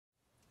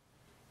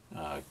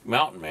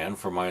mountain man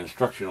for my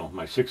instructional,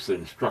 my 6th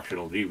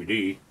instructional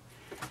DVD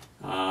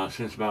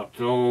since about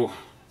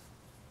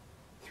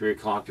 3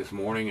 o'clock this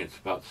morning. It's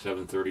about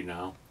 7:30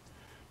 now.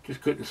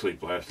 Just couldn't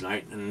sleep last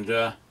night, and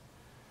I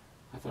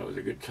thought it was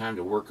a good time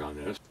to work on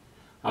this.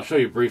 I'll show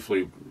you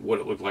briefly what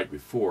it looked like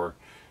before.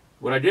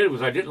 What I did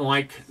was I didn't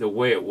like the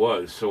way it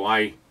was, so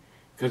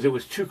because it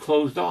was too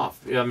closed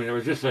off. I mean, there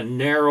was just a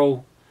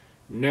narrow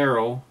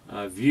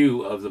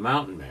view of the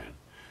mountain man.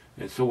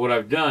 And so what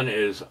I've done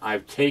is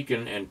I've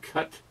taken and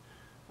cut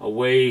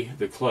away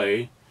the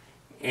clay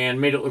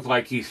and made it look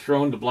like he's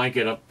thrown the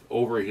blanket up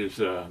over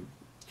his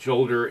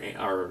shoulder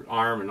or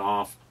arm and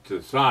off to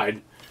the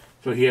side,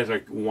 so he has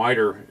a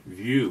wider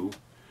view.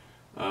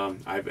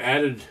 I've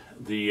added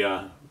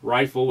the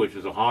rifle, which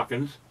is a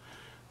Hawkins.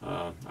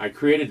 I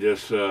created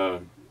this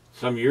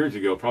some years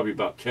ago, probably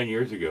about 10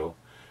 years ago,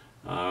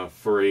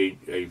 for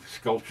a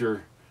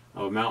sculpture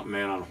of a mountain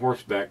man on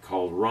horseback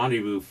called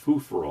Rendezvous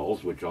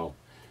Fouferolles, which I'll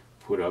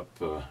put up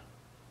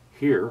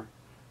here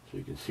so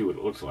you can see what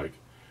it looks like.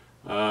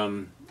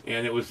 And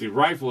it was the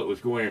rifle that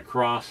was going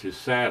across his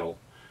saddle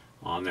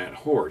on that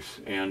horse.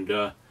 And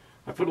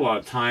I put a lot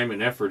of time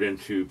and effort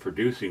into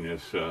producing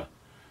this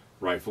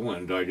rifle,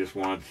 and I just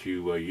wanted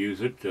to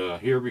use it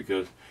here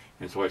because,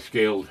 and so I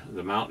scaled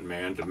the mountain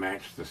man to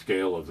match the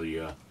scale of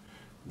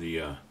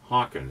the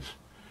Hawkins.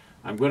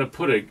 I'm going to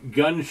put a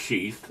gun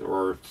sheath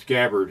or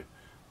scabbard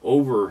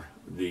over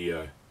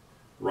the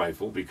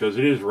rifle because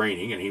it is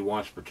raining and he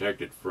wants to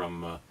protect it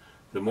from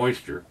the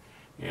moisture.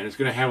 And it's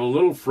going to have a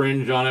little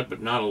fringe on it,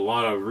 but not a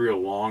lot of real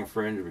long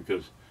fringe,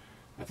 because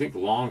I think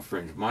long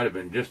fringe might have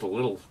been just a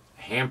little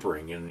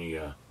hampering in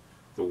the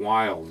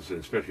wilds,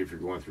 especially if you're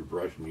going through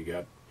brush and you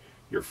got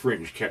your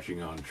fringe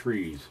catching on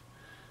trees.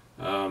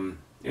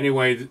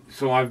 Anyway,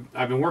 so I've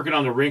been working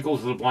on the wrinkles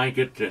of the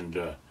blanket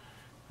and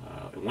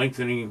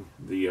lengthening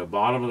the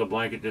bottom of the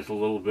blanket just a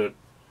little bit.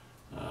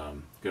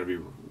 Going to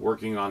be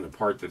working on the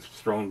part that's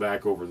thrown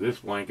back over this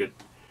blanket.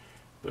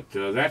 But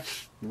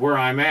that's where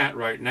I'm at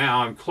right now.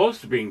 I'm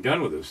close to being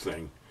done with this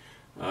thing.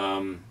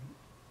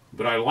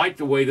 But I like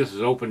the way this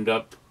has opened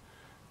up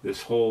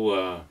this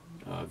whole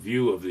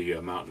view of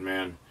the mountain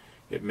man.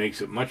 It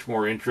makes it much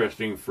more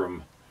interesting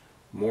from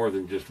more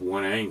than just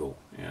one angle.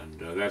 And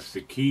that's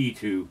the key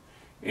to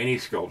any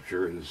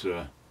sculpture, is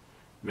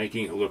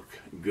making it look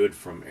good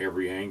from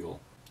every angle.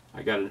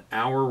 I got an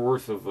hour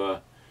worth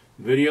of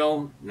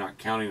video, not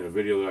counting the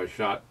video that I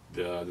shot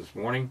this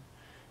morning.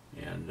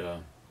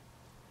 And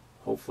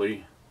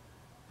hopefully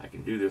I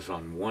can do this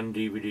on one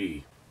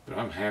DVD, but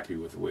I'm happy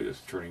with the way this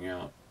is turning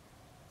out.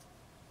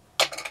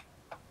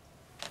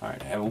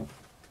 Alright, have a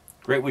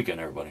great weekend,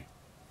 everybody.